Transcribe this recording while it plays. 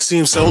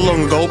Seems so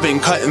long ago,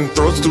 been cutting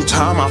throats through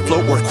time. I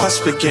float where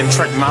quests begin.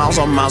 Trek miles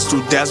on miles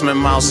through Desmond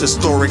miles.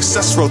 Historic,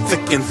 cess road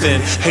thick and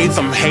thin. Hate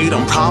them,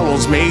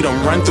 problems made them.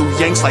 Run through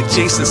Yanks like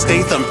Jason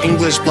Statham.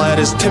 English blood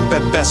is temp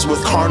at best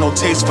with carnal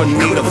taste for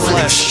native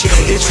flesh.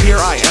 It's here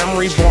I am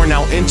reborn,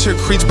 now enter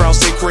Creedsborough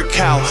sacred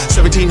cow.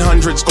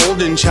 1700s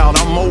golden child,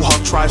 I'm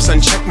Mohawk tribe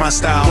son, check my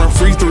style. Run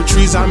free through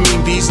trees, I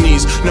mean bees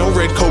knees. No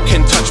red coat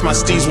can touch my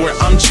steeds. Where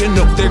I'm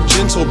Chinook, they're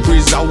gentle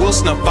breeze. I will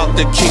snuff out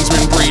the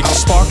Kingsman breed. I'll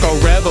spark a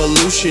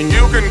revolution.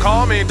 You can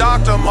call me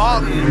Dr.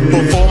 Martin.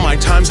 Before my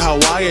time's how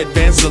I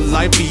advance the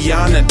light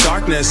beyond the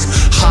darkness.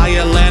 High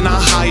Atlanta,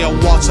 higher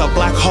Walter,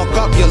 Black Hawk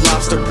up your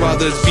lobster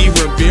brothers. Be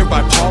revered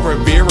by Paul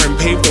Revere and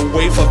pave the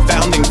way for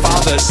founding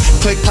fathers.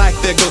 Click clack,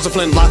 there goes a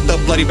flint, locked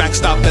up, bloody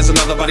backstop as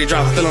another body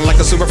drop. Feeling like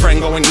a super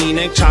friend going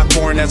Enoch, chalk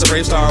born as a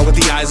brave star with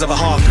the eyes of a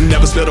hawk.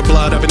 Never spilled the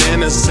blood of an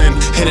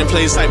innocent, hidden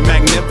place like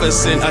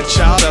magnificent. A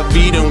child of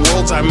Eden,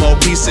 worlds I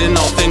mold, peace in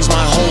all things,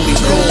 my holy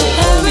goal.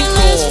 Holy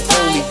goal,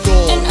 holy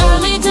goal. In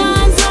early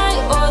dawn's light,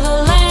 or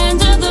the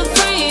land of the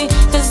free,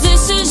 'cause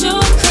this is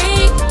your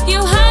creed. You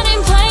hide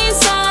in plain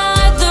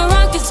sight, the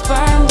rockets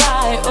burn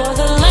bright. Or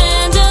the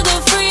land of the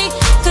free,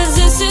 'cause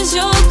this is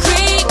your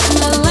creed. In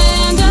the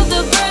land of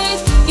the brave,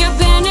 your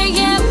banner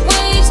yet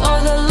waves. Or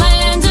the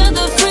land of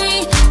the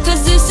free,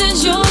 'cause this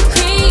is your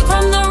creed.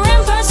 From the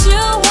ramparts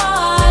you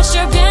watch,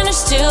 your banner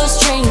still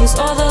streams.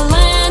 Or the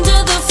land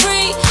of the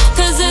free,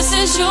 'cause this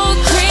is your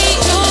creed.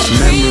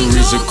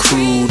 Memories are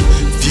crude,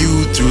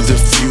 viewed through the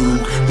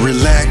fugue.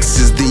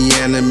 Relaxes the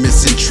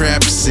animus and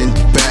traps it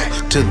back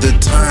to the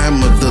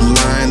time of the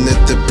line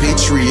that the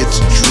patriots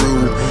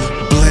drew.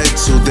 Bled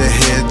so the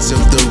heads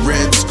of the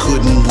Reds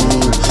couldn't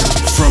rule.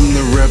 From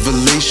the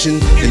revelation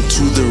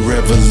into the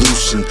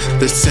revolution,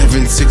 the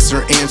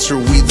 7-6er answer,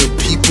 we the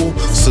people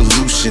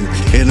solution.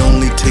 It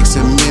only takes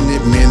a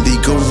minute, man, the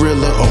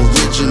gorilla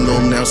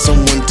original. Now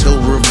someone tell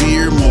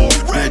Revere more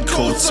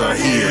redcoats are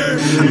here.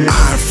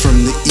 I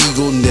from the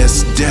eagle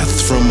nest,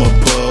 death from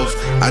above.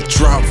 I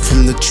drop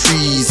from the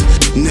trees,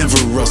 never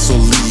rustle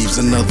leaves.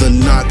 Another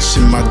notch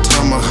in my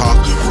tomahawk,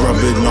 rub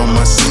it on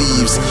my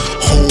sleeves.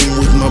 Home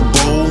with my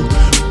bow,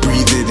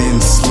 breathe it in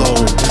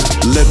slow.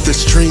 Let the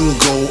string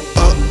go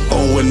up,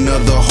 oh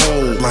another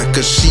hole. Like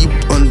a sheep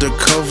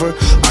undercover,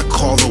 I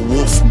call a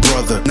wolf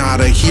brother.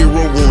 Not a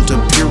hero, won't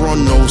appear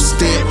on no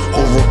stamp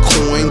or a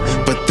coin,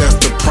 but that's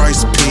the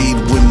price paid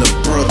when the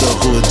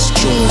brotherhoods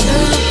join.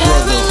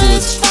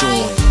 Brotherhoods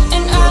join.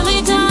 In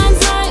early dawn's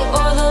light,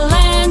 or the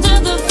land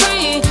of the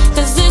free,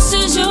 'cause this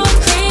is your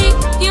creed.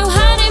 You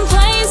hide in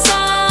plain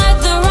sight,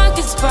 the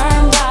rockets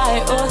burn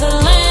bright. Or the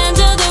land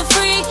of the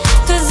free,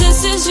 'cause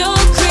this is your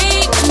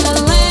creed. In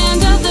the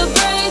land of the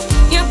brave,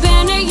 your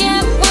banner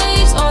yet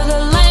waves. Or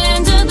the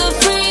land of the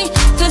free,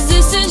 'cause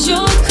this is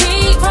your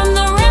creed. From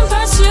the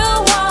ramparts you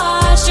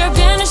watch, your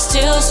banner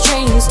still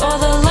streams. Or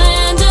the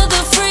land of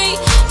the free,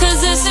 'cause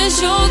this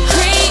is your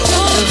creed.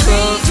 The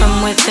blow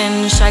from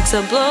within strikes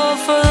a blow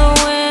for the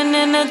win,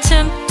 an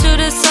attempt